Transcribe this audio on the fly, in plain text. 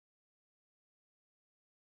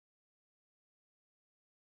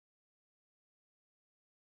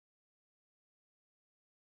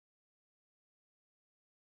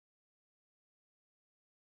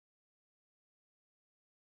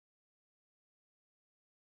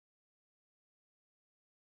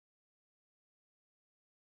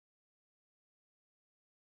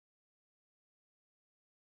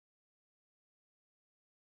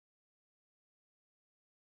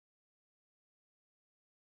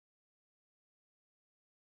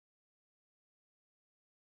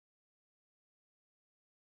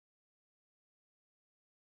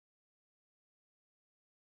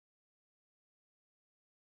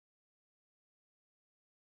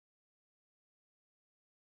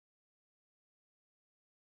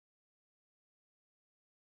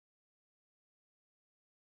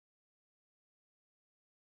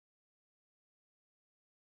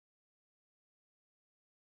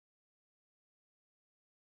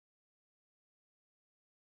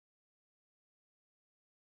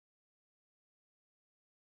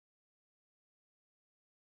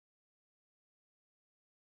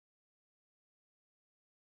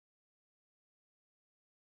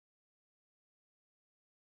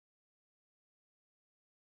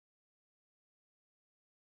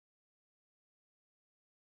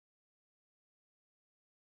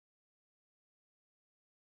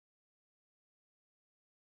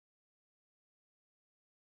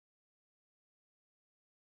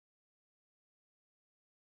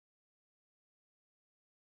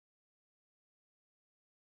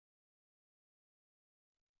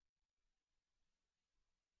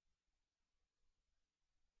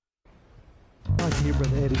I'd like to hear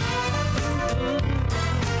Brother Eddie.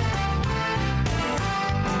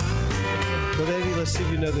 Brother Eddie, let's see if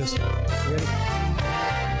you know this one. Ready?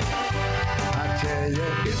 I tell you,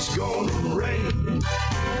 it's gonna rain.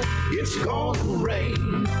 It's gonna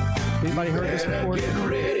rain. Anybody heard this before? Get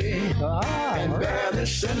ready and bear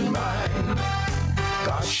this in mind.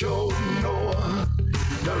 God showed Noah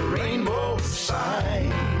the rainbow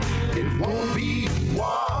sign. It won't be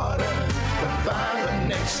water to find the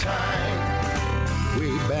next time.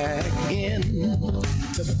 Way back in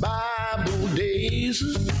the Bible days,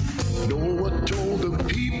 Noah told the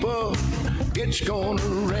people it's gonna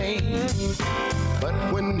rain.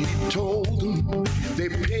 But when he told them, they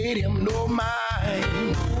paid him no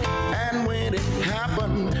mind. And when it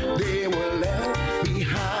happened, they were left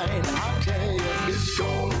behind. I tell you, it's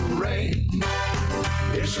gonna rain.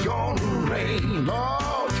 It's gonna rain.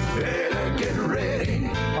 Lord, you better get ready.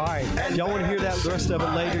 All right. If y'all want to hear that, the rest of it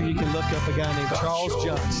later, you can look up a guy named Charles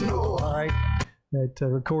Johnson. All right. That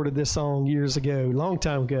recorded this song years ago, long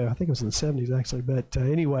time ago. I think it was in the 70s, actually. But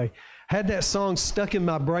anyway, had that song stuck in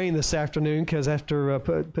my brain this afternoon because after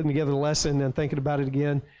putting together the lesson and thinking about it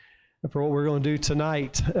again for what we're going to do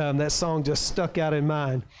tonight, that song just stuck out in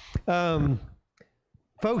mind.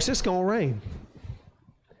 Folks, it's going to rain.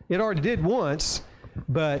 It already did once,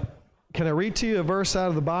 but can I read to you a verse out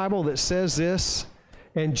of the Bible that says this?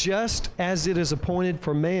 And just as it is appointed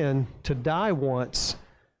for man to die once,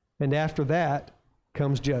 and after that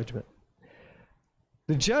comes judgment.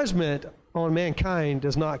 The judgment on mankind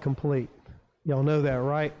is not complete. Y'all know that,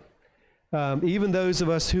 right? Even those of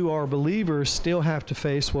us who are believers still have to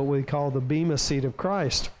face what we call the Bema seat of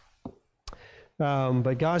Christ.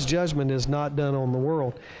 But God's judgment is not done on the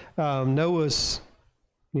world. Noah's,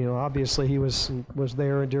 obviously he was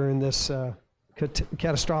there during this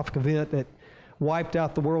catastrophic event that wiped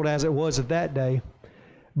out the world as it was at that day.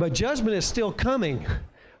 But judgment is still coming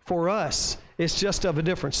for us. It's just of a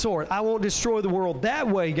different sort. I won't destroy the world that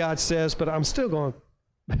way, God says, but I'm still going,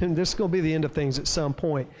 and this is going to be the end of things at some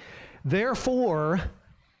point. Therefore,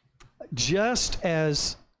 just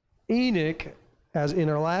as Enoch, as in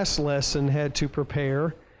our last lesson, had to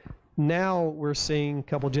prepare, now we're seeing a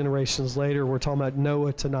couple generations later, we're talking about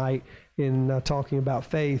Noah tonight in talking about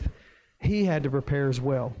faith. He had to prepare as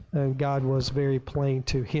well, and God was very plain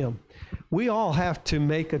to him. We all have to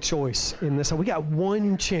make a choice in this. We got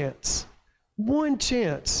one chance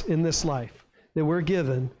in this life that we're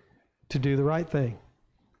given to do the right thing.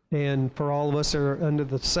 And for all of us that are under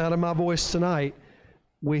the sound of my voice tonight,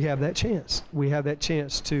 we have that chance. We have that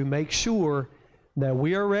chance to make sure that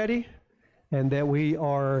we are ready and that we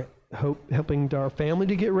are helping our family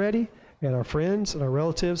to get ready and our friends and our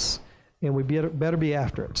relatives, and we better be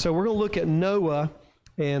after it. So we're going to look at Noah,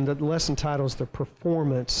 and the lesson title is The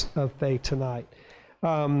Performance of Faith tonight.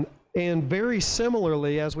 And very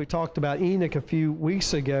similarly, as we talked about Enoch a few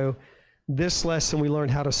weeks ago, this lesson we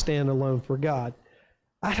learned how to stand alone for God.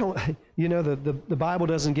 The Bible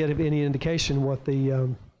doesn't give any indication what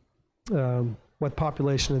the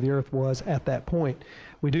population of the earth was at that point.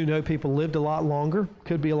 We do know people lived a lot longer,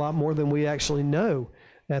 could be a lot more than we actually know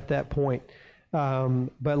at that point.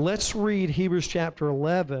 But let's read Hebrews chapter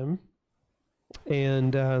 11,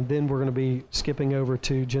 and then we're going to be skipping over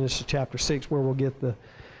to Genesis chapter 6, where we'll get a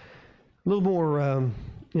little more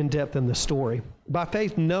in depth in the story. By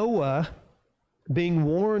faith, Noah, being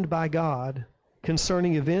warned by God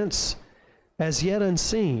concerning events as yet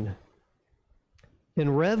unseen,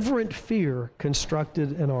 in reverent fear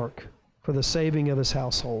constructed an ark for the saving of his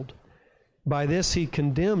household. By this he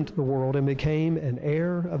condemned the world and became an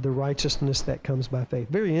heir of the righteousness that comes by faith.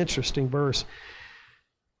 Very interesting verse.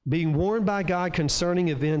 Being warned by God concerning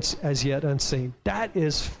events as yet unseen. That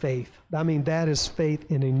is faith. I mean, that is faith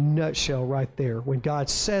in a nutshell right there. When God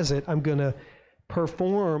says it, I'm going to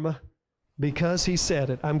perform because he said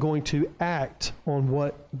it. I'm going to act on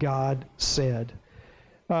what God said.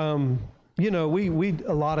 We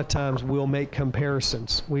a lot of times we'll make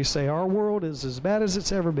comparisons. We say our world is as bad as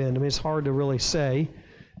it's ever been. I mean, it's hard to really say,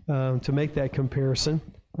 to make that comparison.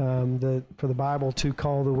 For the Bible to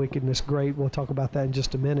call the wickedness great, we'll talk about that in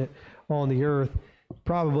just a minute, on the earth,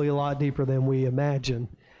 probably a lot deeper than we imagine.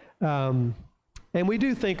 And we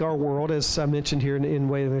do think our world, as I mentioned here in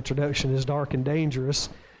way of introduction, is dark and dangerous.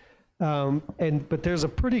 But there's a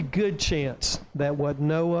pretty good chance that what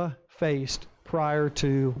Noah faced prior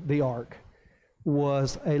to the ark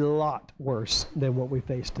was a lot worse than what we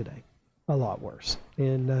face today. A lot worse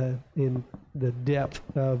in the depth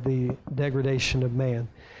of the degradation of man.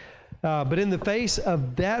 But in the face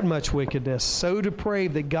of that much wickedness, so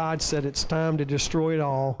depraved that God said it's time to destroy it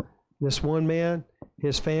all, this one man,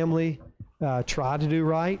 his family, try to do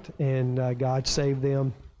right, and God saved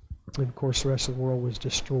them. And of course, the rest of the world was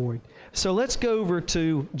destroyed. So let's go over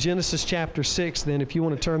to Genesis chapter 6 then. If you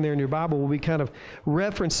want to turn there in your Bible, we'll be kind of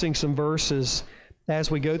referencing some verses as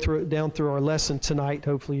we go down through our lesson tonight.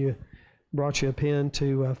 Hopefully you brought you a pen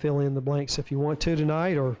to fill in the blanks if you want to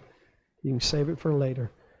tonight, or you can save it for later.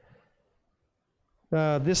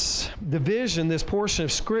 This division, this portion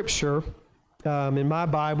of Scripture in my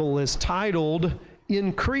Bible is titled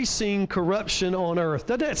Increasing Corruption on Earth.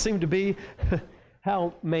 Doesn't that seem to be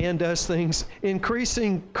how man does things?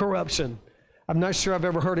 Increasing corruption. I'm not sure I've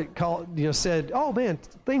ever heard it called, said, oh man,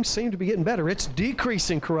 things seem to be getting better. It's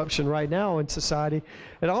decreasing corruption right now in society.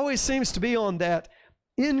 It always seems to be on that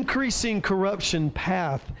increasing corruption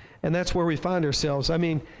path, and that's where we find ourselves. I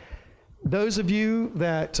mean, those of you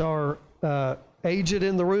that are aged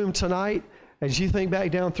in the room tonight, as you think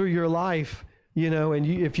back down through your life, and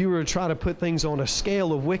if you were to try to put things on a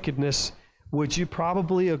scale of wickedness, would you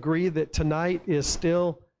probably agree that tonight is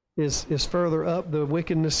still is further up the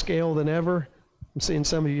wickedness scale than ever? I'm seeing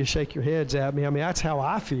some of you shake your heads at me. I mean, that's how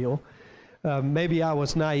I feel. Maybe I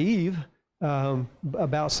was naive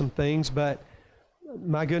about some things, but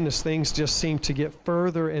my goodness, things just seem to get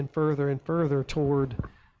further and further and further toward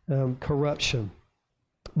corruption.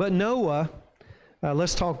 But Noah,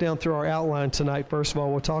 let's talk down through our outline tonight. First of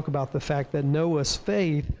all, we'll talk about the fact that Noah's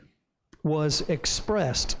faith was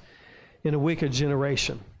expressed in a wicked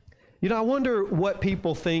generation. I wonder what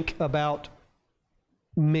people think about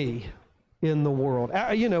me in the world.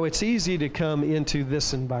 It's easy to come into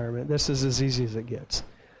this environment. This is as easy as it gets.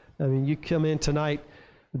 I mean, you come in tonight,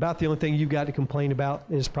 about the only thing you've got to complain about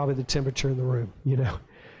is probably the temperature in the room,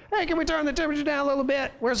 Hey, can we turn the temperature down a little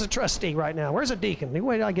bit? Where's the trustee right now? Where's the deacon?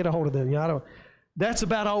 Where did I get a hold of them? That's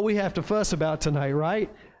about all we have to fuss about tonight, right?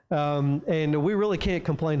 And we really can't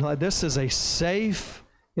complain. This is a safe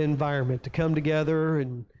environment to come together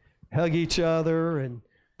and hug each other and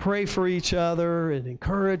pray for each other and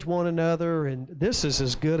encourage one another, and this is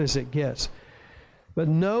as good as it gets. But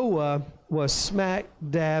Noah was smack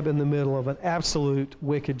dab in the middle of an absolute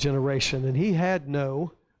wicked generation, and he had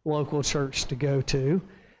no local church to go to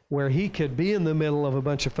where he could be in the middle of a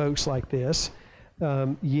bunch of folks like this,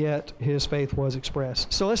 yet his faith was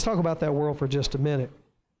expressed. So let's talk about that world for just a minute.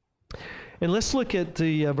 And let's look at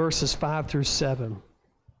the verses 5 through 7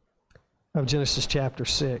 of Genesis chapter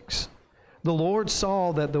 6. The Lord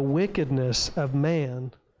saw that the wickedness of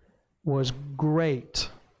man was great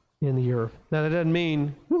in the earth. Now, that doesn't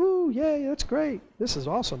mean, woohoo, yay, that's great, this is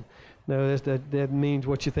awesome. No, that means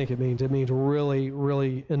what you think it means. It means really,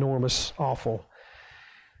 really enormous, awful.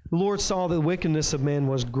 The Lord saw that the wickedness of man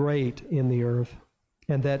was great in the earth,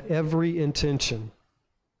 and that every intention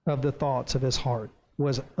of the thoughts of his heart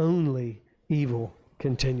was only evil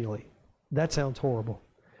continually. That sounds horrible.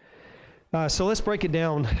 So let's break it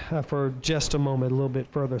down for just a moment, a little bit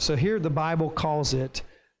further. So here the Bible calls it,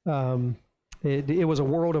 it was a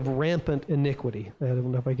world of rampant iniquity. I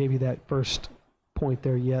don't know if I gave you that first point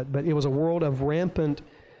there yet, but it was a world of rampant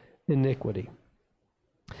iniquity.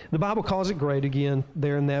 The Bible calls it great, again,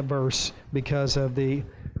 there in that verse, because of the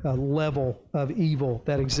level of evil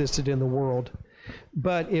that existed in the world.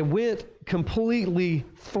 But it went completely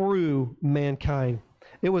through mankind.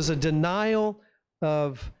 It was a denial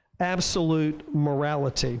of absolute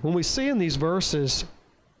morality. When we see in these verses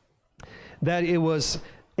that it was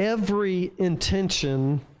every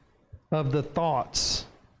intention of the thoughts,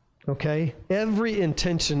 okay? Every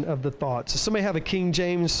intention of the thoughts. Does somebody have a King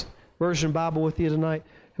James Version Bible with you tonight?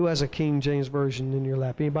 Who has a King James Version in your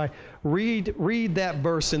lap? Anybody? Read that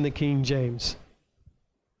verse in the King James.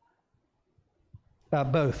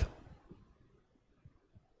 Both.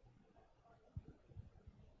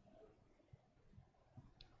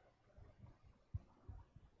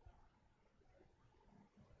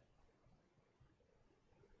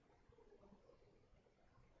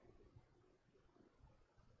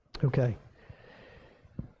 Okay.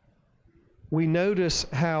 We notice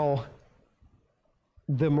how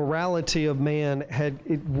the morality of man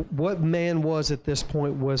what man was at this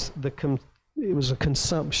point was it was a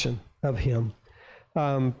consumption of him.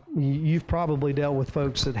 You've probably dealt with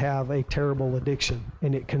folks that have a terrible addiction,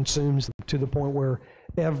 and it consumes them to the point where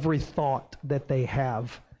every thought that they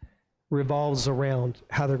have revolves around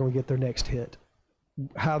how they're going to get their next hit,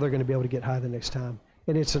 how they're going to be able to get high the next time.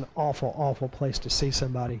 And it's an awful, awful place to see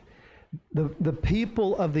somebody. The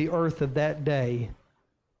people of the earth of that day,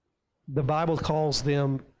 the Bible calls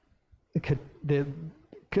them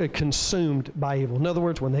consumed by evil. In other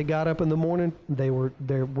words, when they got up in the morning,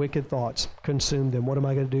 their wicked thoughts consumed them. What am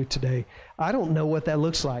I going to do today? I don't know what that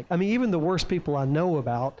looks like. I mean, even the worst people I know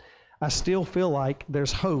about, I still feel like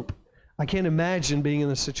there's hope. I can't imagine being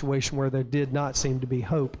in a situation where there did not seem to be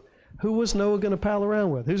hope. Who was Noah going to pal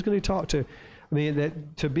around with? Who's going to talk to? I mean,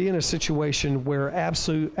 that to be in a situation where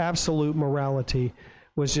absolute morality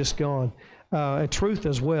was just gone, and truth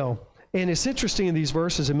as well. And it's interesting in these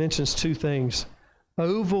verses, it mentions two things.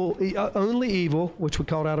 Only evil, which we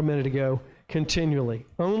called out a minute ago, continually.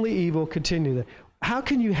 Only evil continually. How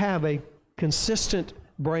can you have a consistent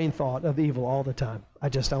brain thought of evil all the time? I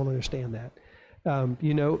just don't understand that.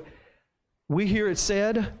 We hear it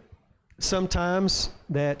said sometimes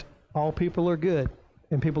that all people are good,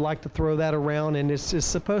 and people like to throw that around, and it's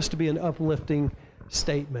supposed to be an uplifting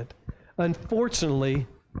statement. Unfortunately,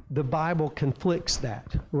 the Bible conflicts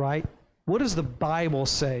that, right? What does the Bible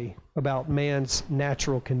say about man's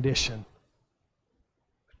natural condition?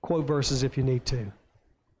 Quote verses if you need to.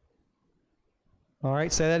 All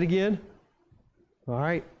right, say that again. All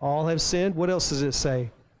right, all have sinned. What else does it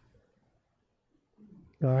say?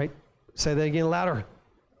 All right, say that again louder.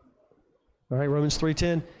 All right, Romans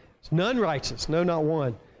 3:10. None righteous, no, not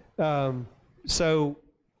one. And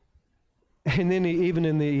then even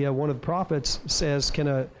in the one of the prophets says, can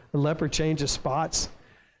a leopard change his spots?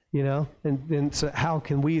 And then so how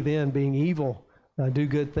can we then, being evil, do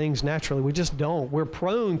good things naturally? We just don't. We're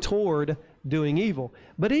prone toward doing evil.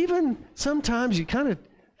 But even sometimes you kind of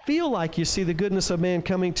feel like you see the goodness of man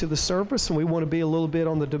coming to the surface, and we want to be a little bit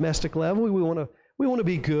on the domestic level. We want to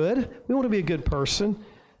be good. We want to be a good person.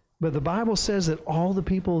 But the Bible says that all the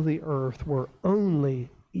people of the earth were only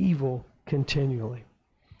evil continually.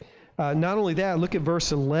 Not only that, look at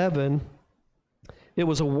verse 11. It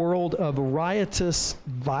was a world of riotous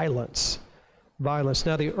violence. Now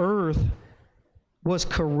the earth was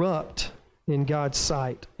corrupt in God's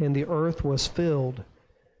sight, and the earth was filled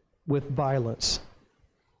with violence.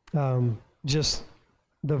 Just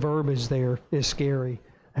the verbiage there is scary.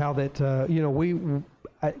 How that, there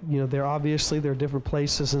are different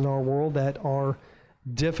places in our world that are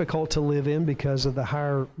difficult to live in because of the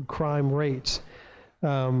higher crime rates.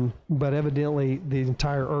 But evidently the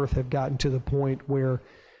entire earth had gotten to the point where,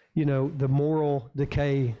 the moral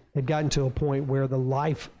decay had gotten to a point where the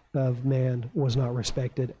life of man was not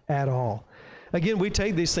respected at all. Again, we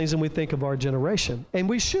take these things and we think of our generation, and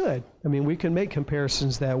we should. I mean, we can make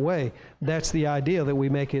comparisons that way. That's the idea, that we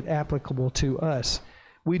make it applicable to us.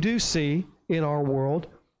 We do see in our world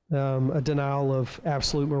a denial of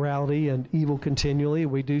absolute morality and evil continually.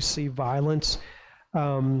 We do see violence.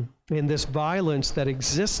 And this violence that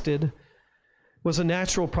existed was a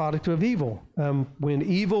natural product of evil. When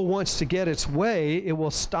evil wants to get its way, it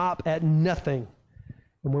will stop at nothing.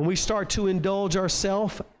 And when we start to indulge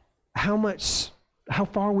ourselves, how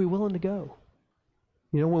far are we willing to go?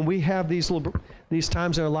 When we have these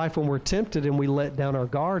times in our life when we're tempted and we let down our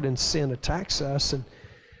guard and sin attacks us,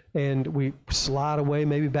 and we slide away,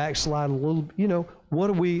 maybe backslide a little,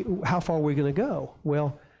 how far are we going to go?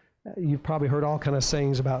 Well, you've probably heard all kind of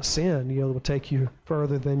sayings about sin. It will take you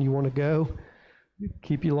further than you want to go,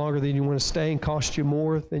 keep you longer than you want to stay, and cost you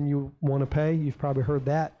more than you want to pay. You've probably heard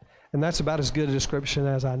that. And that's about as good a description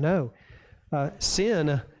as I know.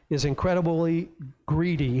 Sin is incredibly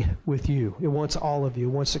greedy with you. It wants all of you.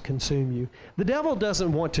 It wants to consume you. The devil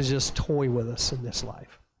doesn't want to just toy with us in this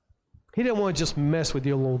life. He didn't want to just mess with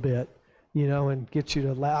you a little bit, and get you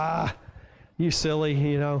to laugh, you silly,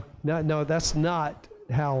 No, that's not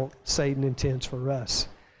how Satan intends for us.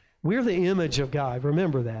 We're the image of God.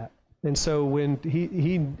 Remember that. And so when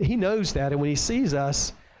he knows that, and when he sees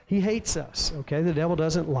us, he hates us. Okay, the devil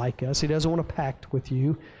doesn't like us. He doesn't want to pact with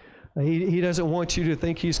you. He doesn't want you to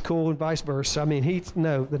think he's cool, and vice versa. I mean,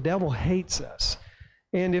 the devil hates us.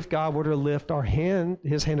 And if God were to lift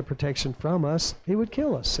his hand of protection from us, he would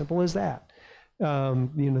kill us. Simple as that.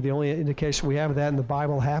 The only indication we have of that in the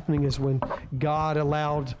Bible happening is when God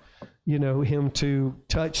allowed, him to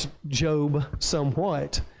touch Job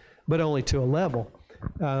somewhat, but only to a level.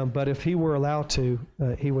 But if he were allowed to,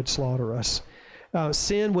 he would slaughter us.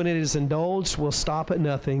 Sin, when it is indulged, will stop at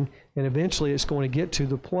nothing, and eventually it's going to get to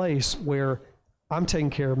the place where I'm taking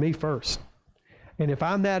care of me first. And if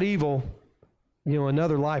I'm that evil,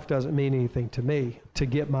 another life doesn't mean anything to me to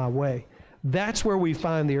get my way. That's where we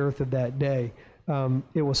find the earth of that day.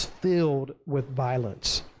 It was filled with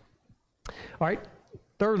violence. All right.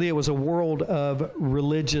 Thirdly, it was a world of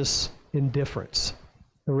religious indifference.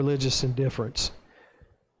 A religious indifference.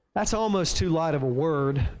 That's almost too light of a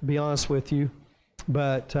word, to be honest with you,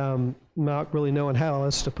 but not really knowing how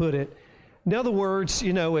else to put it. In other words,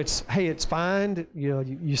 it's fine.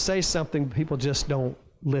 You say something, people just don't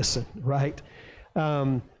listen, right?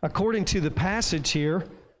 According to the passage here,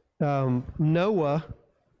 Noah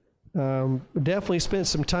definitely spent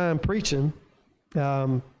some time preaching.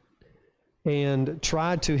 and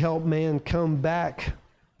tried to help man come back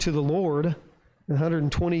to the Lord.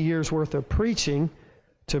 120 years worth of preaching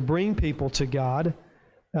to bring people to God.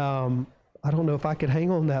 I don't know if I could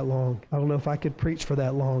hang on that long. I don't know if I could preach for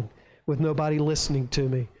that long with nobody listening to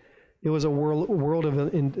me. It was a world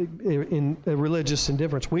of in religious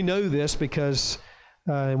indifference. We know this because,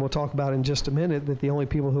 and we'll talk about in just a minute, that the only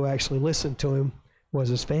people who actually listened to him was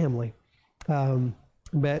his family.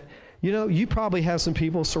 But, you know, you probably have some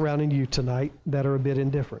people surrounding you tonight that are a bit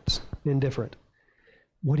indifferent.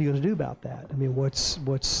 What are you going to do about that? I mean,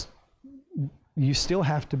 you still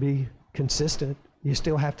have to be consistent. You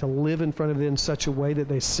still have to live in front of them in such a way that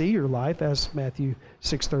they see your life, as Matthew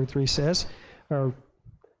 6:33 says, or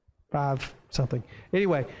 5 something.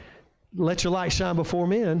 Anyway, let your light shine before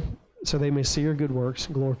men so they may see your good works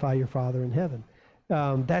and glorify your Father in heaven.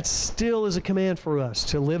 That still is a command for us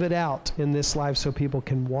to live it out in this life so people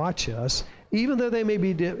can watch us. Even though they may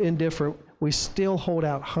be indifferent, we still hold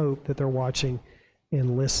out hope that they're watching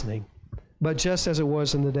and listening. But just as it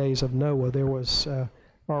was in the days of Noah, there was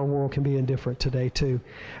our world can be indifferent today too.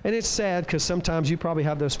 And it's sad because sometimes you probably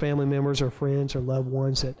have those family members or friends or loved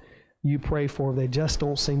ones that you pray for. They just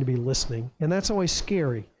don't seem to be listening. And that's always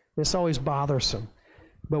scary. It's always bothersome.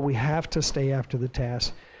 But we have to stay after the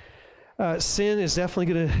task. Sin is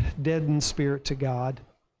definitely going to deaden spirit to God.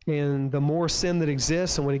 And the more sin that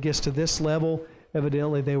exists, and when it gets to this level,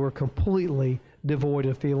 evidently they were completely devoid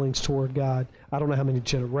of feelings toward God. I don't know how many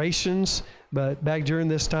generations, but back during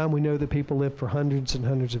this time, we know that people lived for hundreds and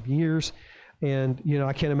hundreds of years. And, you know,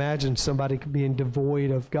 I can't imagine somebody being devoid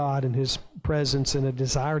of God and his presence and a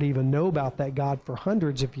desire to even know about that God for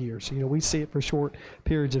hundreds of years. You know, we see it for short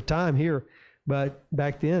periods of time here. But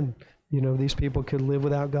back then, you know, these people could live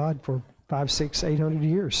without God for 500, 600, 800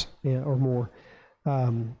 years or more.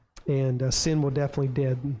 And sin will definitely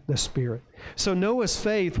deaden the spirit. So Noah's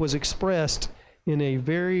faith was expressed in a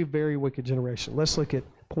very, very wicked generation. Let's look at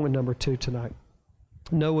point number 2 tonight.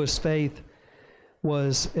 Noah's faith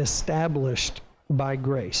was established by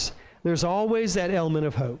grace. There's always that element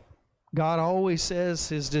of hope. God always says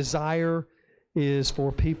his desire is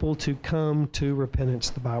for people to come to repentance,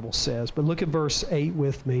 the Bible says. But look at verse 8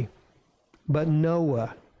 with me. But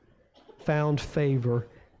Noah found favor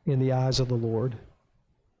in the eyes of the Lord.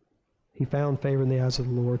 He found favor in the eyes of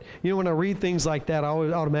the Lord. You know, when I read things like that, I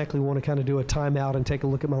always automatically want to kind of do a timeout and take a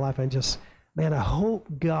look at my life and just, man, I hope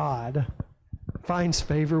God finds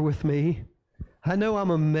favor with me. I know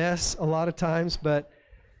I'm a mess a lot of times, but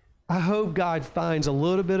I hope God finds a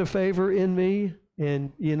little bit of favor in me.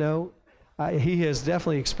 And, you know, he has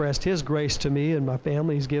definitely expressed his grace to me and my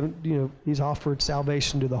family. He's given, you know, he's offered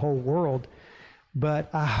salvation to the whole world. But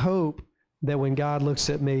I hope that when God looks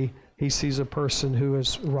at me, he sees a person who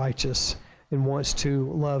is righteous and wants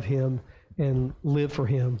to love him and live for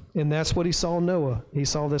him. And that's what he saw in Noah. He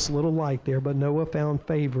saw this little light there, but Noah found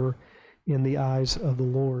favor in the eyes of the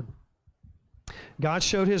Lord. God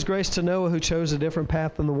showed his grace to Noah, who chose a different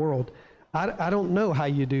path than the world. I don't know how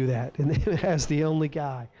you do that, and as the only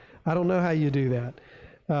guy. I don't know how you do that.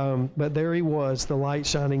 But there he was, the light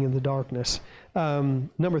shining in the darkness.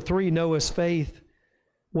 Number 3, Noah's faith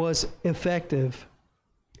was effective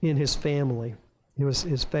in his family.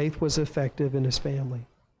 His faith was effective in his family.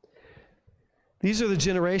 These are the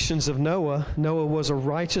generations of Noah. Noah was a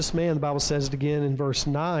righteous man, the Bible says it again in verse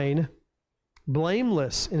 9,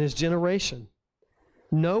 blameless in his generation.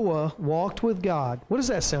 Noah walked with God. What does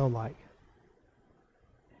that sound like?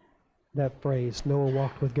 That phrase, Noah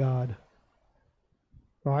walked with God.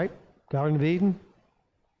 All right, Garden of Eden.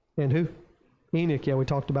 And who? Enoch. Yeah, we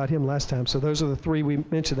talked about him last time. So those are the 3 we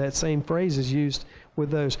mentioned. That same phrase is used with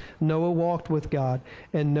those. Noah walked with God.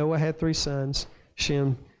 And Noah had 3 sons,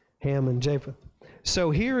 Shem, Ham, and Japheth.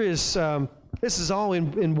 So here is, this is all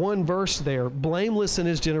in one verse there. Blameless in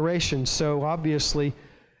his generation. So obviously,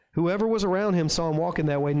 whoever was around him saw him walking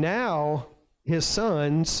that way. Now, his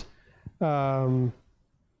sons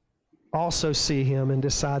also see him and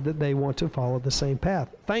decide that they want to follow the same path.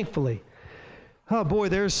 Thankfully. Oh boy,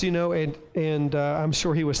 there's, you know, and I'm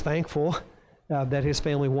sure he was thankful that his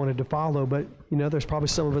family wanted to follow, but, you know, there's probably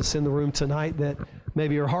some of us in the room tonight that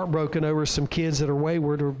maybe are heartbroken over some kids that are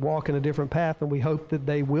wayward or walking a different path, and we hope that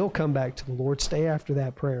they will come back to the Lord. Stay after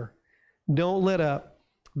that prayer. Don't let up,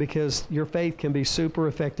 because your faith can be super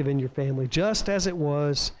effective in your family, just as it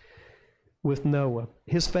was with Noah.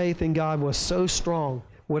 His faith in God was so strong.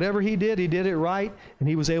 Whatever he did it right, and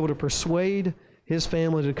he was able to persuade his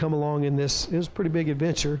family to come along in this. It was a pretty big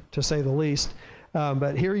adventure, to say the least.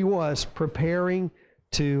 But here he was, preparing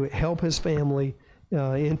to help his family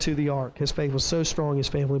into the ark. His faith was so strong, his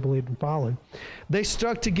family believed and followed. They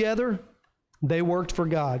stuck together. They worked for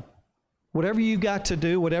God. Whatever you got to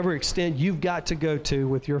do, whatever extent you've got to go to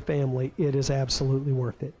with your family, it is absolutely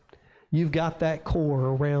worth it. You've got that core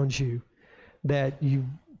around you that you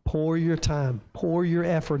pour your time, pour your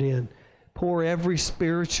effort in, pour every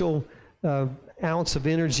spiritual ounce of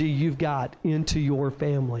energy you've got into your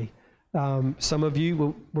family. Some of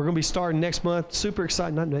you, we're going to be starting next month, super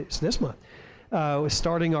excited, not this month,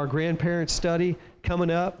 starting our grandparents study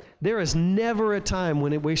coming up. There is never a time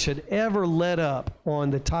when we should ever let up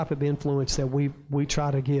on the type of influence that we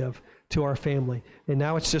try to give to our family. And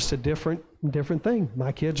now it's just a different thing.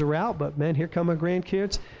 My kids are out, but man, here come my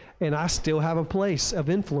grandkids, and I still have a place of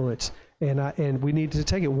influence. And we need to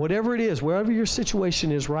take it. Whatever it is, wherever your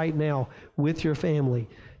situation is right now with your family,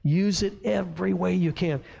 use it every way you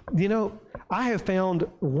can. You know, I have found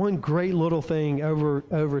one great little thing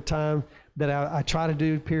over time that I try to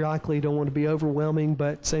do periodically. Don't want to be overwhelming, but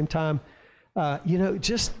at the same time, you know,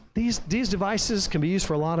 just these devices can be used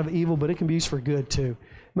for a lot of evil, but it can be used for good too.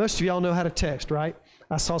 Most of y'all know how to text, right?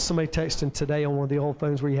 I saw somebody texting today on one of the old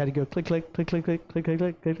phones where you had to go click, click, click, click, click, click, click,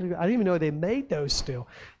 click, click, click. I didn't even know they made those still.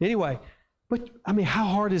 Anyway, but I mean, how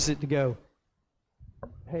hard is it to go,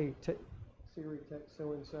 hey, Siri, text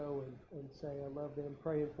so-and-so and say, I love them,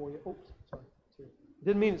 praying for you. Oops, sorry, Siri.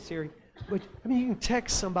 Didn't mean it, Siri. But I mean, you can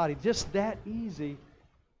text somebody just that easy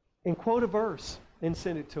and quote a verse and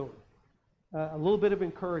send it to them. A little bit of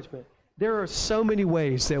encouragement. There are so many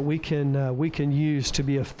ways that we can use to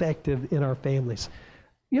be effective in our families.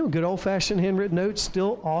 You know, good old-fashioned handwritten notes,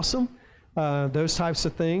 still awesome. Those types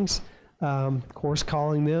of things. Of course,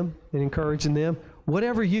 calling them and encouraging them.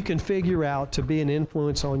 Whatever you can figure out to be an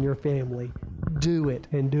influence on your family, do it,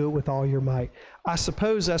 and do it with all your might. I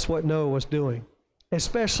suppose that's what Noah was doing,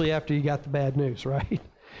 especially after he got the bad news, right?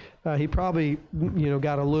 He probably, you know,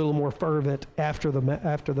 got a little more fervent after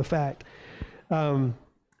the fact.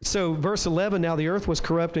 So verse 11, now the earth was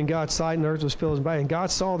corrupt in God's sight, and the earth was filled with violence. And God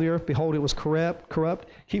saw the earth, behold, it was corrupt.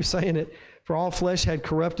 Keep saying it. For all flesh had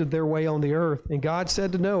corrupted their way on the earth. And God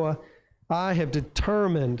said to Noah, I have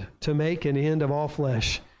determined to make an end of all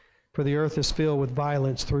flesh, for the earth is filled with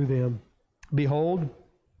violence through them. Behold,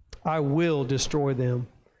 I will destroy them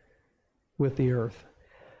with the earth.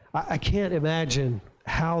 I can't imagine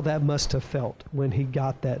how that must have felt when he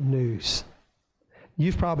got that news.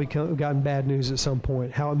 You've probably gotten bad news at some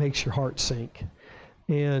point, how it makes your heart sink.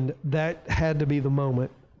 And that had to be the moment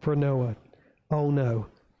for Noah. Oh no,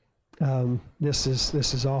 this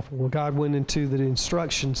is awful. Well, God went into the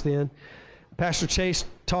instructions then. Pastor Chase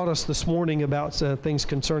taught us this morning about things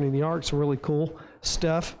concerning the ark, some really cool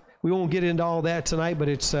stuff. We won't get into all that tonight, but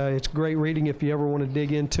it's great reading if you ever want to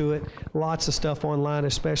dig into it. Lots of stuff online,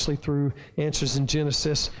 especially through Answers in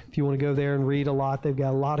Genesis. If you want to go there and read a lot, they've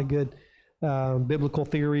got a lot of good biblical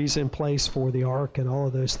theories in place for the ark and all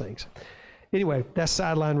of those things. Anyway, that's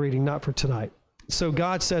sideline reading, not for tonight. So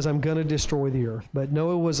God says, I'm going to destroy the earth. But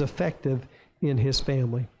Noah was effective in his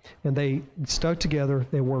family, and they stuck together.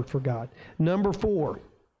 They worked for God. Number 4,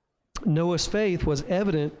 Noah's faith was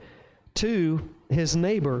evident to his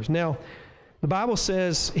neighbors. Now, the Bible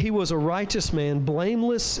says he was a righteous man,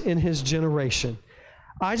 blameless in his generation.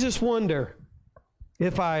 I just wonder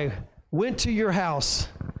if I went to your house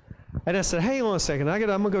and I said, hey, hold on a second, I'm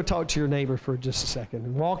going to go talk to your neighbor for just a second,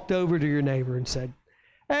 and walked over to your neighbor and said,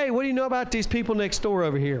 hey, what do you know about these people next door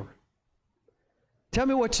over here? Tell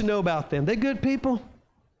me what you know about them. They good people?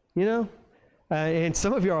 You know? And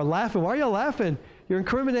some of you are laughing. Why are y'all laughing? You're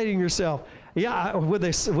incriminating yourself. Yeah, I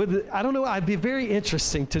don't know. It'd be very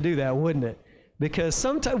interesting to do that, wouldn't it? Because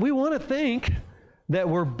sometimes we want to think that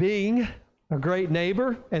we're being a great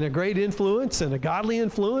neighbor and a great influence and a godly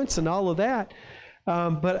influence and all of that.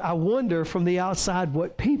 But I wonder from the outside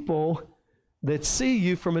what people that see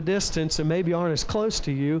you from a distance and maybe aren't as close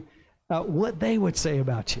to you, what they would say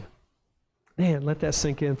about you. Man, let that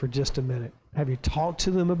sink in for just a minute. Have you talked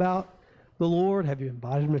to them about the Lord? Have you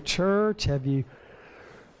invited them to church? Have you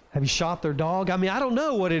shot their dog? I mean, I don't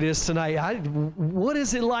know what it is tonight. What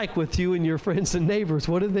is it like with you and your friends and neighbors?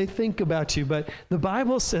 What do they think about you? But the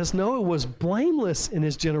Bible says Noah was blameless in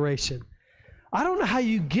his generation. I don't know how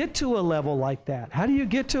you get to a level like that. How do you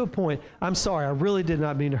get to a point? I'm sorry, I really did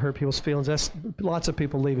not mean to hurt people's feelings. That's lots of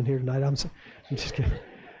people leaving here tonight. I'm just kidding.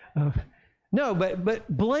 No,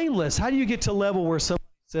 but blameless. How do you get to a level where somebody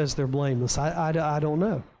says they're blameless? I don't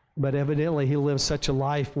know. But evidently he lives such a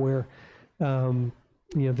life where,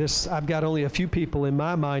 I've got only a few people in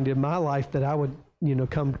my mind in my life that I would,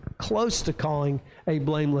 come close to calling a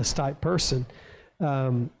blameless type person.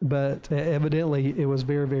 But evidently it was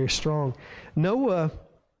very, very strong. Noah,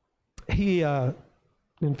 and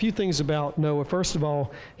a few things about Noah. First of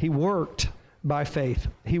all, he worked by faith.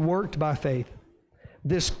 He worked by faith.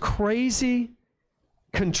 this crazy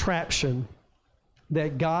contraption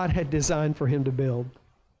that God had designed for him to build.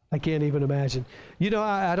 I can't even imagine. You know,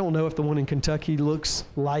 I don't know if the one in Kentucky looks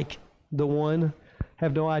like the one.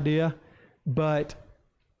 Have no idea. But,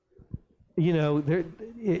 you know,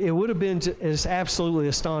 it would have been as absolutely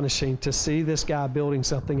astonishing to see this guy building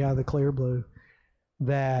something out of the clear blue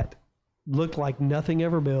that looked like nothing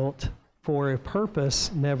ever built for a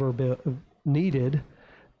purpose never needed,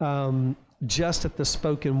 just at the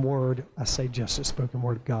spoken word. I say just the spoken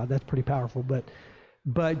word of God. That's pretty powerful.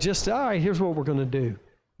 But just, all right, here's what we're going to do.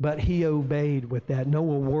 But he obeyed with that.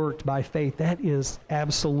 Noah worked by faith. That is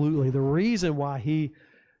absolutely the reason why he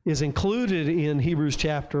is included in Hebrews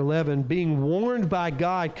chapter 11, being warned by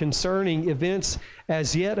God concerning events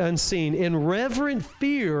as yet unseen. In reverent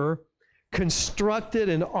fear, constructed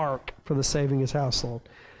an ark for the saving his household.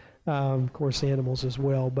 Of course, animals as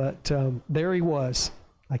well. But there he was.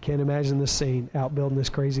 I can't imagine this scene, out building this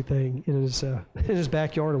crazy thing in his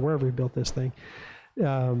backyard or wherever he built this thing.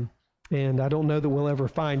 And I don't know that we'll ever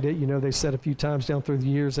find it. You know, they said a few times down through the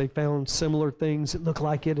years they found similar things that look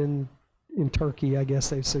like it in Turkey, I guess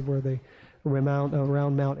they said, where they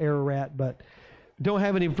around Mount Ararat, but don't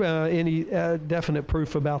have any definite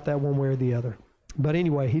proof about that one way or the other. But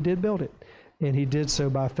anyway, he did build it, and he did so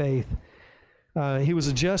by faith. He was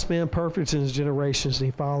a just man, perfect in his generations,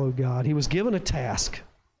 and he followed God. He was given a task,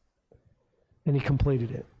 and he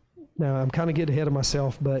completed it. Now, I'm kind of getting ahead of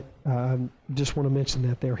myself, but just want to mention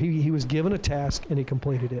that there. He was given a task, and he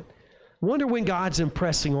completed it. I wonder when God's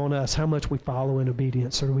impressing on us how much we follow in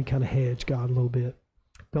obedience, or do we kind of hedge God a little bit?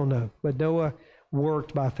 Don't know. But Noah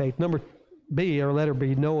worked by faith. Number B, or letter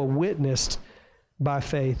B, Noah witnessed by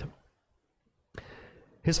faith.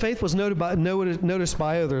 His faith was noticed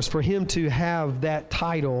by others. For him to have that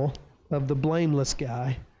title of the blameless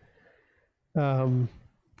guy,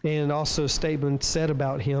 and also a statement said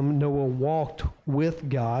about him, Noah walked with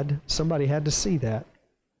God. Somebody had to see that.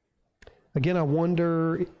 Again, I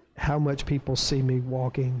wonder how much people see me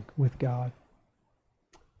walking with God.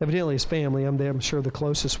 Evidently his family, I'm sure the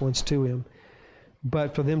closest ones to him.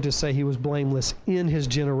 But for them to say he was blameless in his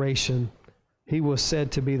generation, he was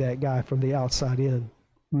said to be that guy from the outside in.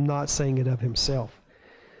 I'm not saying it of himself.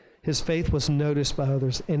 His faith was noticed by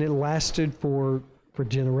others, and it lasted for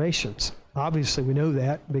generations. Obviously, we know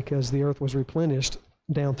that because the earth was replenished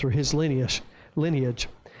down through his lineage.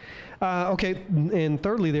 Okay, and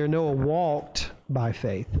thirdly there, Noah walked by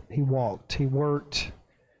faith. He walked, he worked,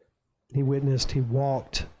 he witnessed, he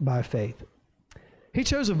walked by faith. He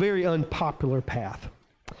chose a very unpopular path.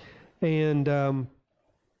 And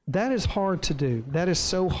that is hard to do. That is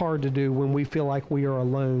so hard to do when we feel like we are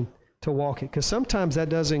alone to walk it. Because sometimes that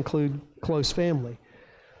does include close family.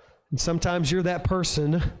 And sometimes you're that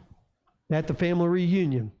person at the family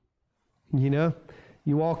reunion. You know,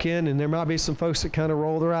 you walk in and there might be some folks that kind of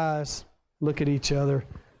roll their eyes, look at each other.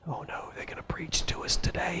 Oh no, they're going to preach to us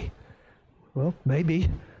today. Well, maybe,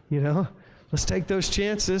 you know, let's take those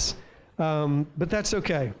chances. But that's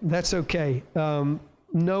okay. That's okay.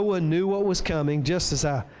 Noah knew what was coming, just as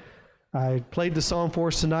I played the song for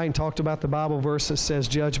us tonight and talked about the Bible verse that says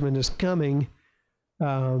judgment is coming.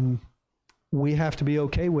 We have to be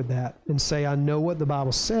okay with that and say, I know what the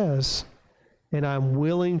Bible says, and I'm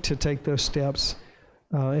willing to take those steps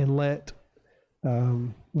and let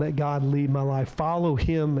God lead my life. Follow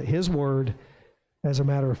him, his word, as a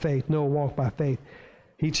matter of faith. Noah walked by faith.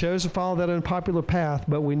 He chose to follow that unpopular path,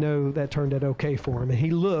 but we know that turned out okay for him. And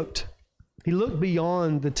he looked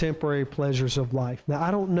beyond the temporary pleasures of life. Now,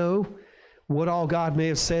 I don't know what all God may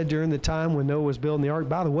have said during the time when Noah was building the ark.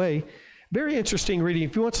 By the way, very interesting reading.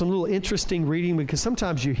 If you want some little interesting reading, because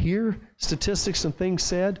sometimes you hear statistics and things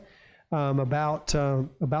said about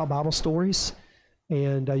Bible stories,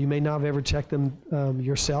 and you may not have ever checked them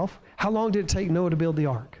yourself. How long did it take Noah to build the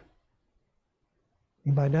ark?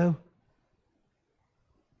 Anybody know?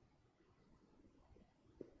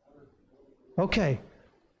 Okay,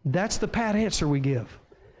 that's the pat answer we give.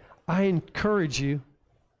 I encourage you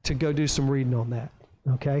to go do some reading on that,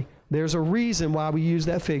 okay? There's a reason why we use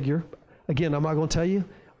that figure. Again, I'm not going to tell you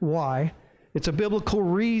why. It's a biblical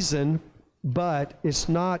reason, but it's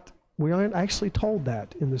not, we aren't actually told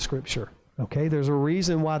that in the Scripture, okay? There's a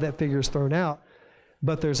reason why that figure is thrown out,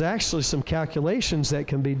 but there's actually some calculations that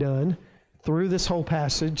can be done through this whole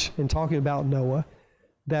passage and talking about Noah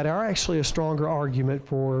that are actually a stronger argument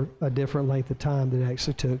for a different length of time than it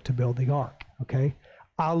actually took to build the ark, okay?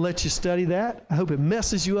 I'll let you study that. I hope it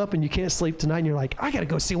messes you up and you can't sleep tonight and you're like, I got to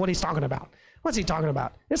go see what he's talking about. What's he talking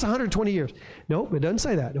about? It's 120 years. Nope, it doesn't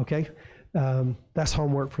say that, okay? That's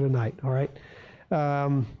homework for tonight, all right?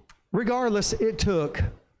 Regardless, it took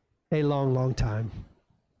a long, long time.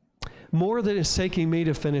 more than it's taking me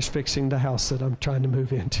to finish fixing the house that I'm trying to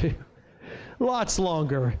move into. Lots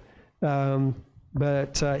longer.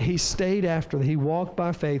 But he stayed after. He walked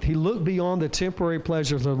by faith. He looked beyond the temporary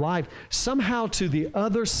pleasures of life, somehow to the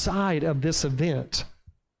other side of this event.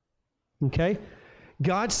 Okay?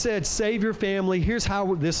 God said, save your family. Here's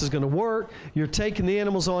how this is going to work. You're taking the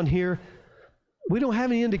animals on here. We don't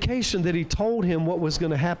have any indication that he told him what was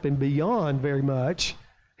going to happen beyond very much.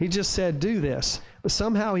 He just said, do this. But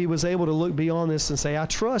somehow he was able to look beyond this and say, I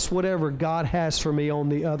trust whatever God has for me on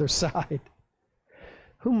the other side.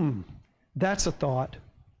 That's a thought.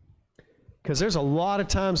 Because there's a lot of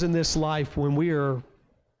times in this life when we are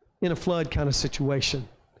in a flood kind of situation.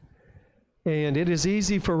 And it is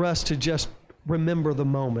easy for us to just remember the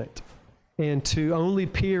moment and to only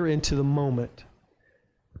peer into the moment.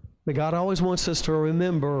 But God always wants us to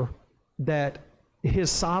remember that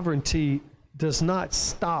his sovereignty does not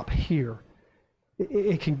stop here.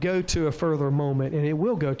 It can go to a further moment, and it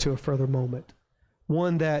will go to a further moment,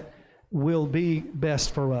 one that will be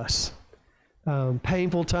best for us.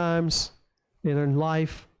 Painful times in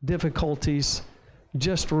life, difficulties,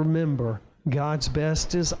 just remember God's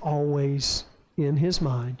best is always in his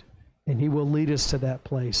mind, and he will lead us to that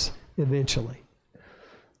place eventually.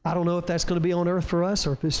 I don't know if that's going to be on earth for us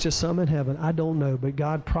or if it's just some in heaven. I don't know, but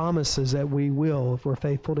God promises that we will, if we're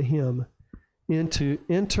faithful to him,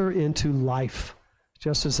 enter into life.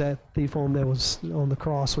 Just as that thief that was on the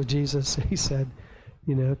cross with Jesus, he said,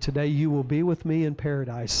 today you will be with me in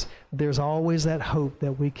paradise. There's always that hope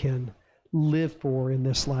that we can live for in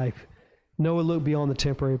this life. Noah looked beyond the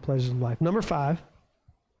temporary pleasures of life. Number 5,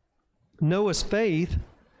 Noah's faith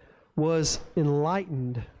was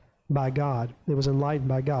enlightened by God. It was enlightened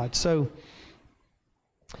by God. So,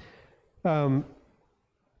 God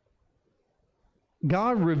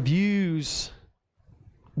reviews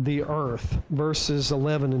the earth, verses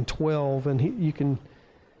 11 and 12, and you can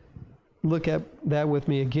look at that with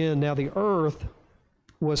me again. Now, the earth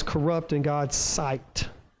was corrupt in God's sight.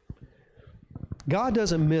 God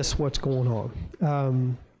doesn't miss what's going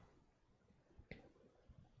on.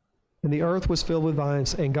 And the earth was filled with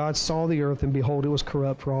violence, and God saw the earth, and behold, it was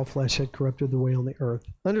corrupt, for all flesh had corrupted the way on the earth.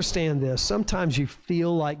 Understand this. Sometimes you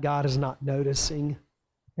feel like God is not noticing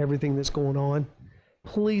everything that's going on.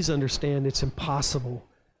 Please understand it's impossible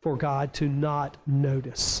for God to not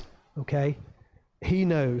notice, okay? He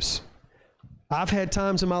knows. I've had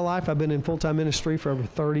times in my life, I've been in full-time ministry for over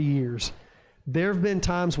 30 years. There have been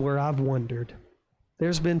times where I've wondered.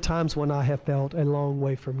 There's been times when I have felt a long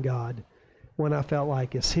way from God, when I felt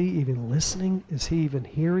like, is he even listening? Is he even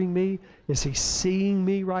hearing me? Is he seeing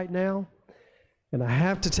me right now? And I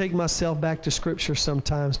have to take myself back to Scripture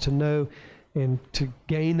sometimes to know and to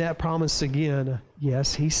gain that promise again.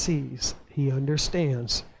 Yes, he sees. He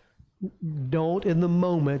understands. Don't in the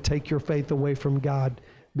moment take your faith away from God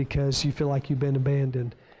because you feel like you've been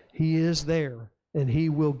abandoned. He is there, and he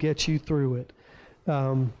will get you through it.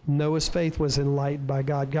 Noah's faith was enlightened by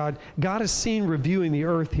God. God is seen reviewing the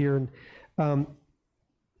earth here, and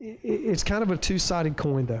it's kind of a two-sided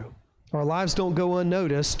coin, though. Our lives don't go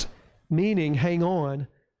unnoticed, meaning hang on,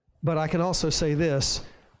 but I can also say this,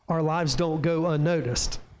 our lives don't go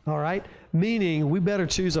unnoticed, all right? Meaning we better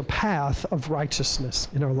choose a path of righteousness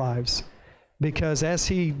in our lives, because as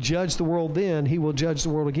he judged the world then, he will judge the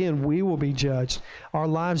world again. We will be judged. Our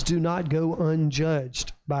lives do not go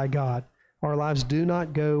unjudged by God. Our lives do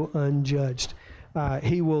not go unjudged.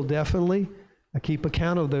 He will definitely keep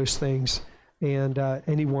account of those things, and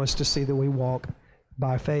he wants to see that we walk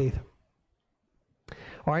by faith.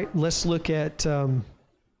 All right, let's look at. I'll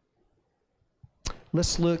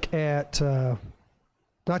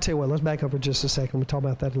tell you what. Let's back up for just a second. We'll talk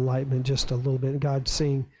about that enlightenment just a little bit. God is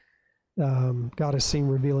seen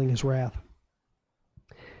revealing his wrath.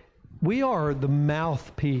 We are the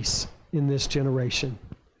mouthpiece in this generation.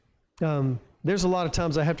 There's a lot of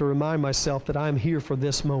times I have to remind myself that I'm here for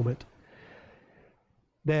this moment.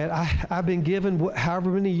 That I've been given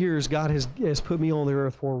however many years God has put me on the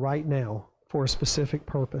earth for right now for a specific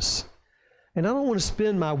purpose. And I don't want to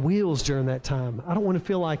spin my wheels during that time. I don't want to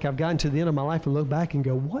feel like I've gotten to the end of my life and look back and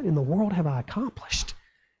go, what in the world have I accomplished?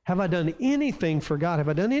 Have I done anything for God? Have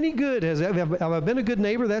I done any good? Have I been a good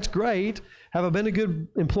neighbor? That's great. Have I been a good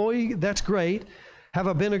employee? That's great. Have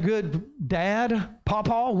I been a good dad,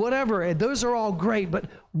 pawpaw, whatever? And those are all great, but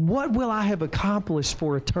what will I have accomplished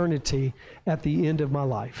for eternity at the end of my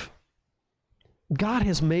life? God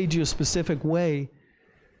has made you a specific way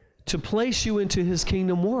to place you into his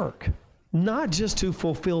kingdom work, not just to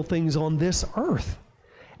fulfill things on this earth.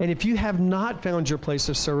 And if you have not found your place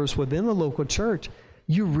of service within the local church,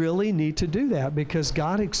 you really need to do that, because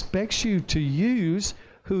God expects you to use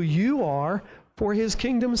who you are for his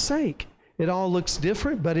kingdom's sake. It all looks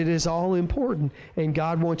different, but it is all important. And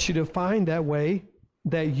God wants you to find that way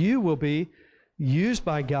that you will be used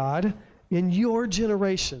by God in your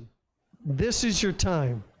generation. This is your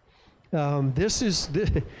time. There's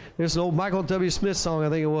an old Michael W. Smith song, I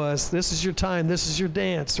think it was. This is your time. This is your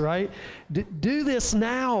dance, right? Do this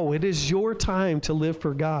now. It is your time to live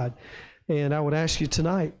for God. And I would ask you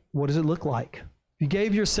tonight, what does it look like? If you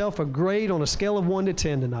gave yourself a grade on a scale of 1 to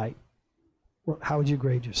 10 tonight, well, how would you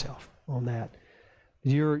grade yourself on that?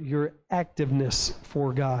 Your activeness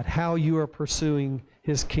for God, how you are pursuing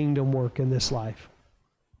his kingdom work in this life.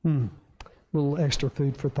 Little extra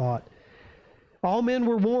food for thought. All men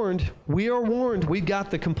were warned. We are warned. We got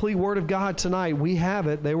the complete Word of God tonight. We have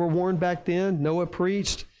it. They were warned back then. Noah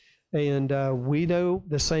preached. And we know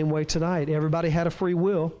the same way tonight. Everybody had a free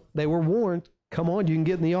will. They were warned. Come on, you can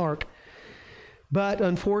get in the ark. But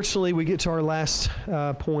unfortunately, we get to our last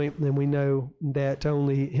point, and we know that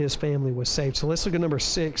only his family was saved. So let's look at number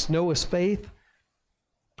 6. Noah's faith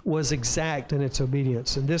was exact in its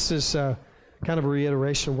obedience. And this is kind of a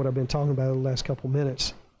reiteration of what I've been talking about in the last couple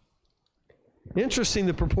minutes. Interesting,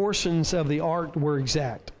 the proportions of the ark were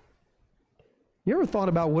exact. You ever thought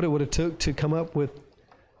about what it would have took to come up with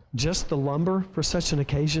just the lumber for such an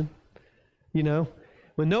occasion? You know,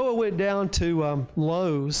 when Noah went down to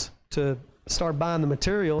Lowe's to start buying the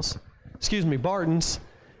materials, Barton's,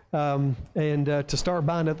 and to start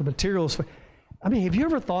buying up the materials. Have you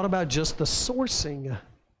ever thought about just the sourcing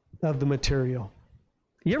of the material?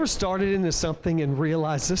 You ever started into something and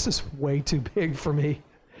realized this is way too big for me?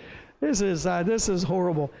 This is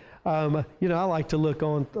horrible. I like to look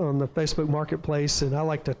on the Facebook Marketplace, and I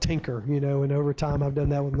like to tinker, and over time I've done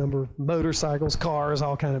that with a number of motorcycles, cars,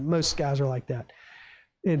 most guys are like that.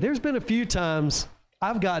 And there's been a few times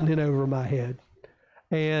I've gotten in over my head,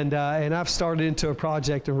 and I've started into a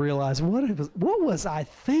project and realized, what was I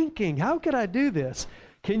thinking? How could I do this?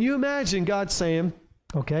 Can you imagine God saying,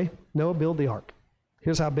 okay, Noah, build the ark.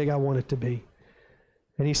 Here's how big I want it to be.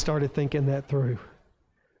 And he started thinking that through.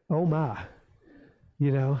 Oh my,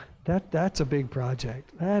 that's a big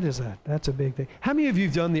project. That's a big thing. How many of you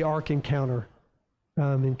have done the Ark Encounter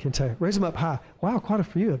in Kentucky? Raise them up high. Wow, quite a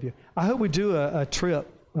few of you. I hope we do a trip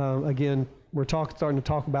again. We're starting to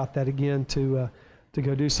talk about that again to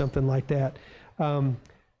go do something like that.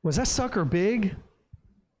 Was that sucker big?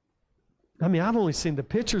 I've only seen the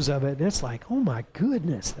pictures of it, and it's like, oh my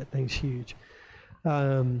goodness, that thing's huge.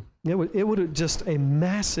 It would have just a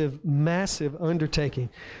massive, massive undertaking.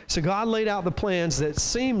 So God laid out the plans that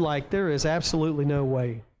seemed like there is absolutely no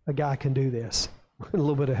way a guy can do this. A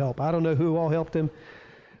little bit of help. I don't know who all helped him,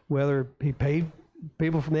 whether he paid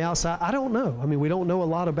people from the outside. I don't know. We don't know a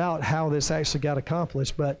lot about how this actually got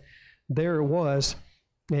accomplished, but there it was,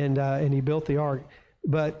 and he built the ark.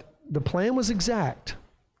 But the plan was exact.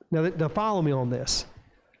 Now follow me on this.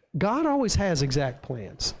 God always has exact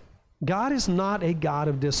plans. God is not a God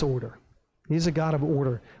of disorder. He's a God of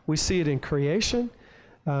order. We see it in creation.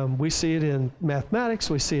 We see it in mathematics.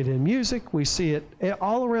 We see it in music. We see it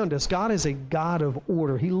all around us. God is a God of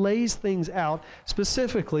order. He lays things out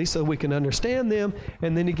specifically so we can understand them,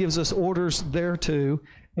 and then he gives us orders thereto,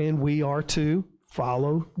 and we are to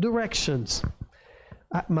follow directions.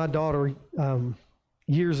 My daughter,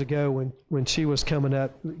 years ago when she was coming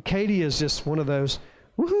up, Katie is just one of those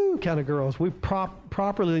woohoo kind of girls. We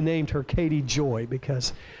properly named her Katie Joy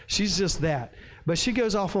because she's just that. But she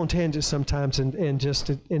goes off on tangents sometimes,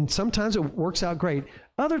 and sometimes it works out great.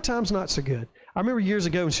 Other times not so good. I remember years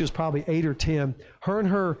ago when she was probably 8 or 10, her and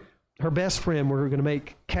her best friend were going to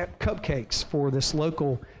make cupcakes for this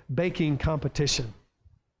local baking competition.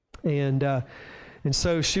 And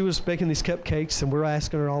so she was baking these cupcakes, and we're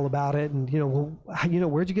asking her all about it. And,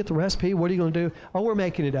 where'd you get the recipe? What are you going to do? Oh, we're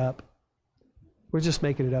making it up. We're just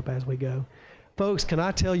making it up as we go. Folks, can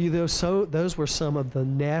I tell you those were some of the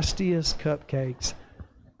nastiest cupcakes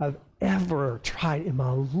I've ever tried in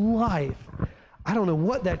my life. I don't know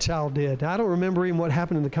what that child did. I don't remember even what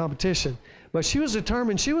happened in the competition. But she was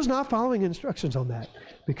determined. She was not following instructions on that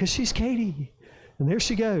because she's Katie. And there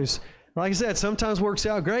she goes. Like I said, sometimes works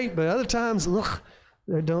out great, but other times,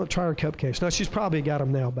 don't try her cupcakes. Now, she's probably got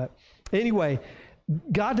them now. But anyway,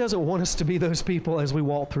 God doesn't want us to be those people as we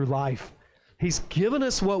walk through life. He's given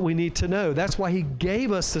us what we need to know. That's why he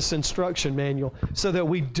gave us this instruction manual so that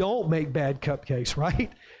we don't make bad cupcakes,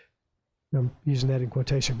 right? I'm using that in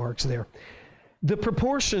quotation marks there. The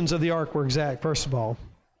proportions of the ark were exact, first of all,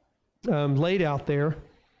 laid out there.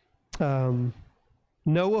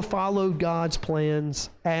 Noah followed God's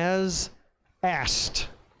plans as asked.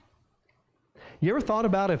 You ever thought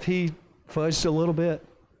about if he fudged a little bit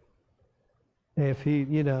If he,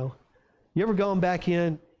 you ever gone back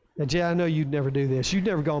in, and Jay, I know you'd never do this. You'd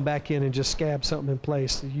never gone back in and just scabbed something in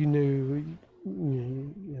place that you knew,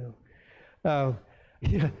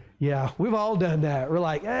 yeah, we've all done that. We're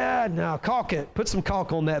like, no, caulk it. Put some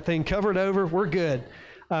caulk on that thing. Cover it over. We're good.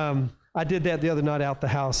 I did that the other night out the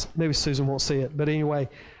house. Maybe Susan won't see it. But anyway,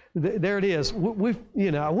 there it is. I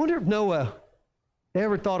wonder if Noah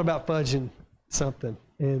ever thought about fudging something.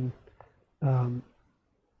 And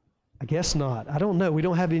I guess not. I don't know. We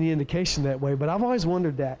don't have any indication that way. But I've always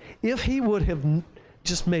wondered that. If he would have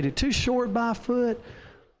just made it too short by a foot,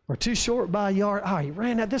 or too short by a yard. He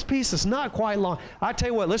ran out. This piece is not quite long. I tell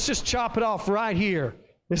you what, let's just chop it off right here.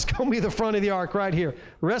 It's going to be the front of the ark right here.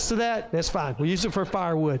 The rest of that's fine. We'll use it for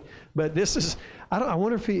firewood. But this is, I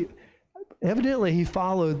wonder if evidently he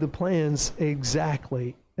followed the plans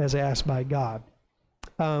exactly as asked by God.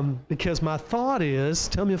 Because my thought is,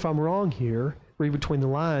 tell me if I'm wrong here, read between the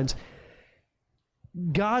lines,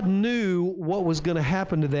 God knew what was going to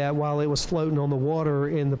happen to that while it was floating on the water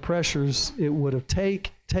and the pressures it would have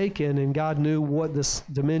taken, and God knew what the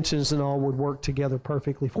dimensions and all would work together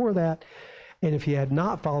perfectly for that. And if he had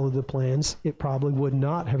not followed the plans, it probably would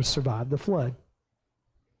not have survived the flood.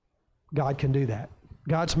 God can do that.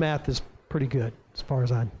 God's math is pretty good as far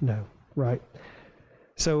as I know, right?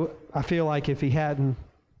 So I feel like if he hadn't,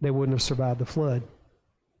 they wouldn't have survived the flood.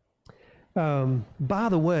 By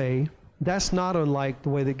the way, that's not unlike the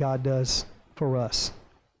way that God does for us.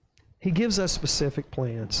 He gives us specific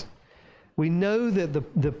plans. We know that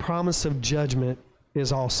the promise of judgment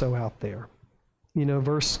is also out there.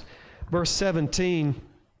 Verse 17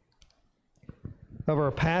 of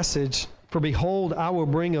our passage, for behold, I will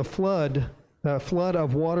bring a flood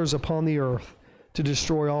of waters upon the earth to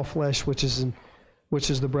destroy all flesh, which is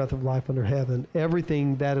the breath of life under heaven.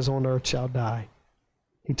 Everything that is on earth shall die.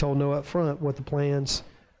 He told Noah up front what the plans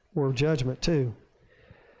were of judgment too.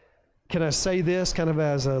 Can I say this kind of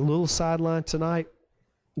as a little sideline tonight?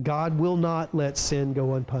 God will not let sin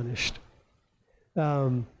go unpunished.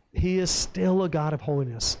 He is still a God of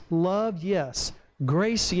holiness. Love, yes.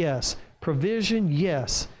 Grace, yes. Provision,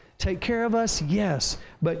 yes. Take care of us, yes.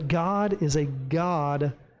 But God is a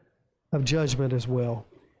God of judgment as well.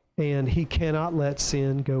 And he cannot let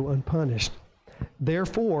sin go unpunished.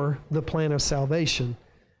 Therefore, the plan of salvation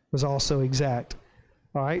was also exact.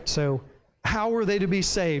 All right, so how were they to be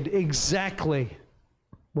saved? Exactly.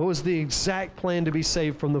 What was the exact plan to be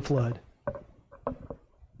saved from the flood?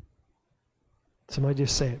 Somebody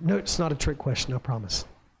just say it. No, it's not a trick question, I promise.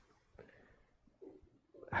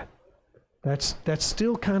 That's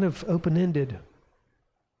still kind of open-ended.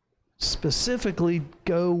 Specifically,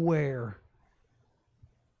 go where?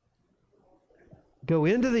 Go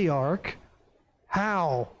into the ark.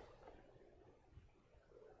 How?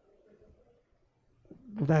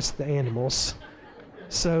 That's the animals.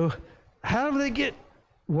 So, how do they get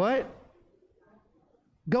what?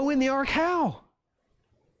 Go in the ark how?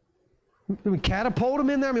 Catapult them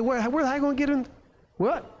in there? I mean, where are they going to get in?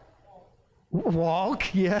 What?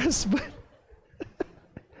 Walk, yes, but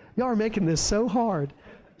y'all are making this so hard.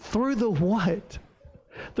 Through the what?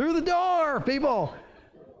 Through the door, people.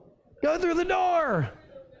 Go through the door.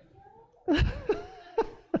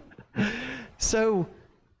 So,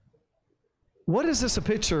 what is this a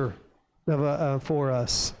picture of for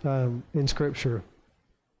us in Scripture?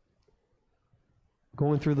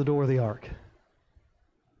 Going through the door of the ark.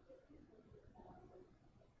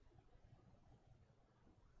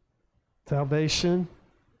 Salvation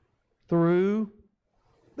through.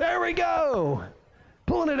 There we go.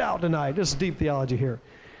 Pulling it out tonight. Just deep theology here.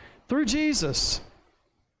 Through Jesus.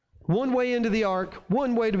 One way into the ark,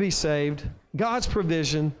 one way to be saved. God's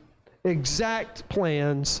provision, exact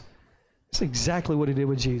plans. That's exactly what he did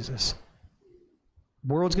with Jesus.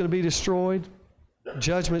 The world's going to be destroyed.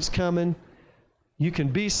 Judgment's coming. You can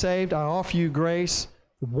be saved. I offer you grace.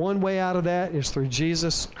 One way out of that is through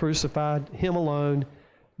Jesus crucified, him alone.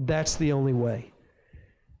 That's the only way.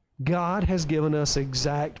 God has given us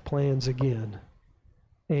exact plans again,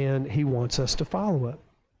 and he wants us to follow it.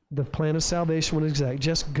 The plan of salvation was exact.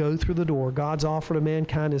 Just go through the door. God's offer to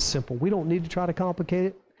mankind is simple. We don't need to try to complicate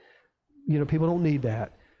it. People don't need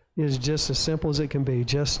that. It is just as simple as it can be.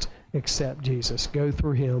 Just accept Jesus. Go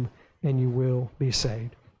through him, and you will be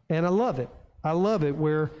saved. And I love it. I love it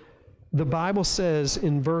where the Bible says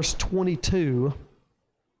in verse 22,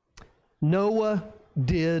 Noah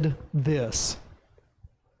did this.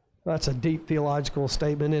 That's a deep theological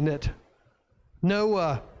statement, isn't it?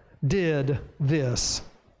 Noah did this.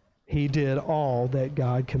 He did all that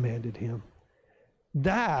God commanded him.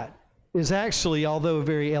 That is actually, although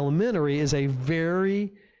very elementary, is a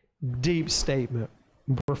very deep statement.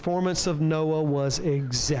 Performance of Noah was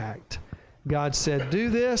exact. God said, do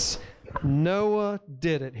this. Noah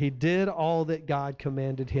did it. He did all that God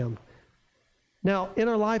commanded him. Now, in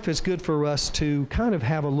our life, it's good for us to kind of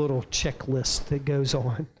have a little checklist that goes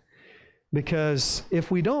on. Because if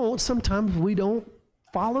we don't, sometimes we don't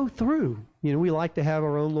follow through. You know, we like to have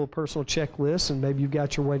our own little personal checklist, and maybe you've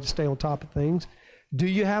got your way to stay on top of things. Do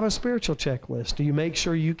you have a spiritual checklist? Do you make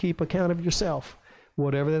sure you keep account of yourself,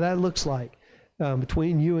 whatever that looks like,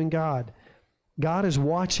 between you and God? God is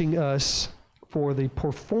watching us for the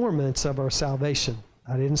performance of our salvation.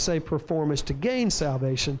 I didn't say performance to gain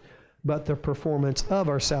salvation, but the performance of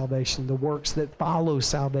our salvation, the works that follow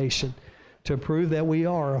salvation, to prove that we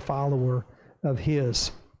are a follower of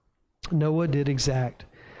His. Noah did exact.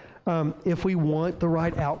 If we want the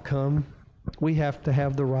right outcome, we have to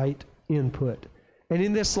have the right input. And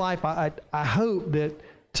in this life, I hope that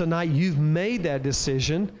tonight you've made that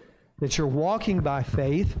decision, that you're walking by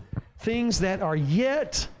faith, things that are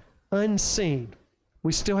yet unseen.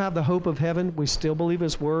 We still have the hope of heaven. We still believe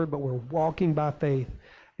His Word, but we're walking by faith.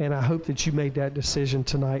 And I hope that you made that decision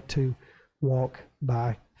tonight to walk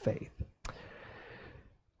by faith.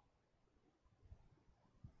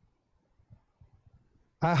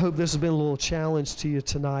 I hope this has been a little challenge to you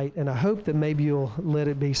tonight, and I hope that maybe you'll let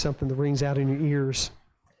it be something that rings out in your ears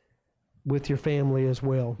with your family as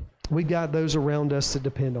well. We got those around us that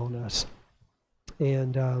depend on us,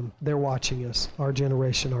 and they're watching us, our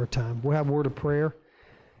generation, our time. We'll have a word of prayer.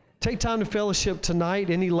 Take time to fellowship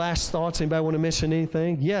tonight. Any last thoughts? Anybody want to mention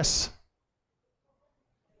anything? Yes.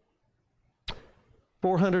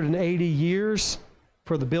 480 years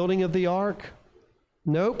for the building of the ark?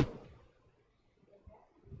 Nope.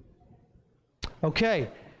 Okay.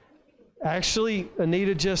 Actually,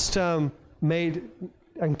 Anita just made,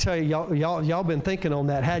 I can tell you, y'all been thinking on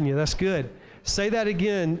that, hadn't you? That's good. Say that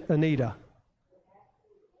again, Anita.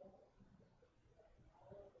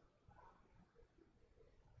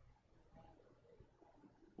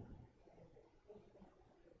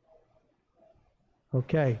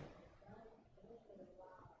 Okay.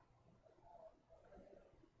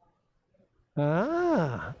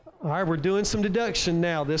 All right, we're doing some deduction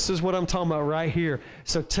now. This is what I'm talking about right here.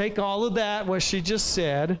 So take all of that, what she just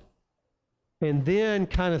said, and then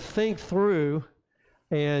kind of think through,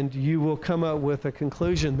 and you will come up with a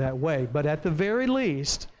conclusion that way. But at the very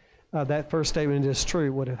least, that first statement is true.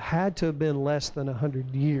 It would have had to have been less than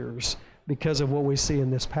 100 years because of what we see in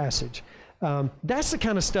this passage. That's the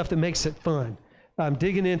kind of stuff that makes it fun.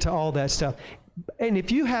 Digging into all that stuff. And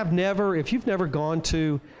if you've never gone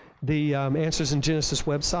to the Answers in Genesis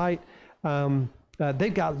website,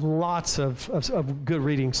 they've got lots of good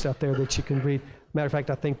reading stuff there that you can read. Matter of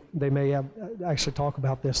fact, I think they may have actually talk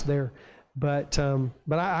about this there. But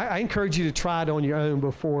I encourage you to try it on your own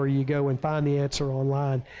before you go and find the answer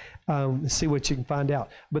online and see what you can find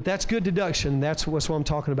out. But that's good deduction. That's what I'm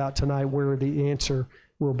talking about tonight, where the answer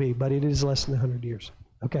will be. But it is less than 100 years.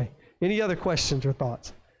 Okay. Any other questions or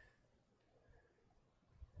thoughts?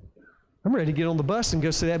 I'm ready to get on the bus and go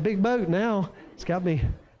see that big boat now. It's got me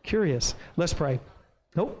curious. Let's pray.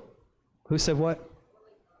 Nope. Who said what?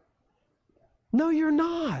 No, you're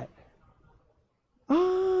not.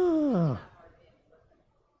 Ah,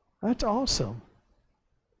 that's awesome.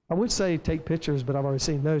 I would say take pictures, but I've already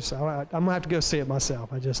seen those, so I'm going to have to go see it myself.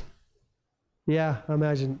 I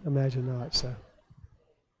imagine not, so.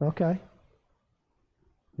 Okay.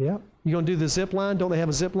 Yeah. You going to do the zip line? Don't they have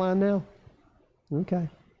a zip line now? Okay.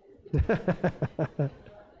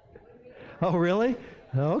 Oh, really?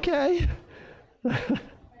 Okay.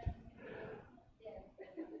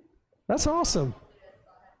 That's awesome.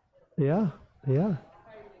 Yeah.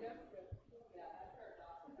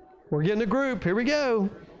 We're getting a group. Here we go.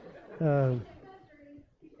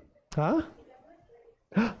 Huh?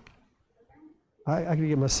 I can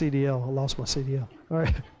get my CDL. I lost my CDL. All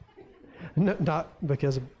right. No, not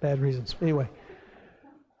because of bad reasons. Anyway.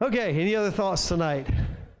 Okay, any other thoughts tonight?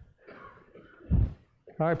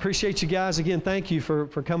 All right, appreciate you guys. Again, thank you for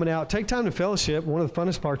coming out. Take time to fellowship. One of the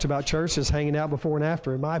funnest parts about church is hanging out before and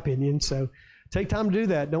after, in my opinion. So take time to do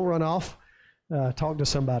that. Don't run off. Talk to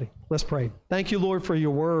somebody. Let's pray. Thank you, Lord, for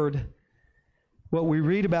your word. What we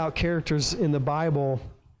read about characters in the Bible,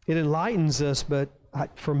 it enlightens us, but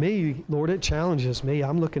for me, Lord, it challenges me.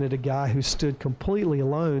 I'm looking at a guy who stood completely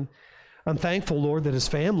alone. I'm thankful, Lord, that his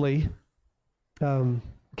family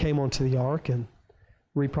came onto the ark and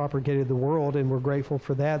repropagated the world, and we're grateful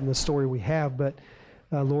for that and the story we have. But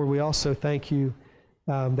Lord, we also thank you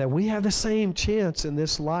that we have the same chance in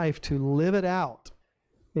this life to live it out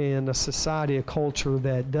in a society, a culture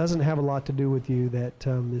that doesn't have a lot to do with you, that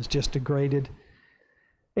is just degraded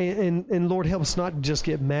And Lord, help us not just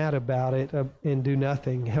get mad about it and do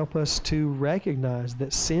nothing. Help us to recognize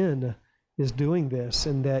that sin is doing this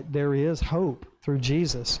and that there is hope through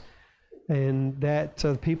Jesus, and that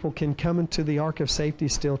people can come into the ark of safety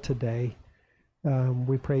still today.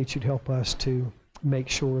 We pray that you'd help us to make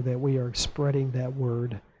sure that we are spreading that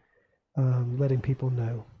word, letting people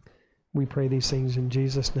know. We pray these things in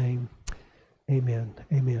Jesus' name. Amen.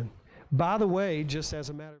 Amen. By the way, just as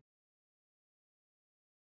a matter of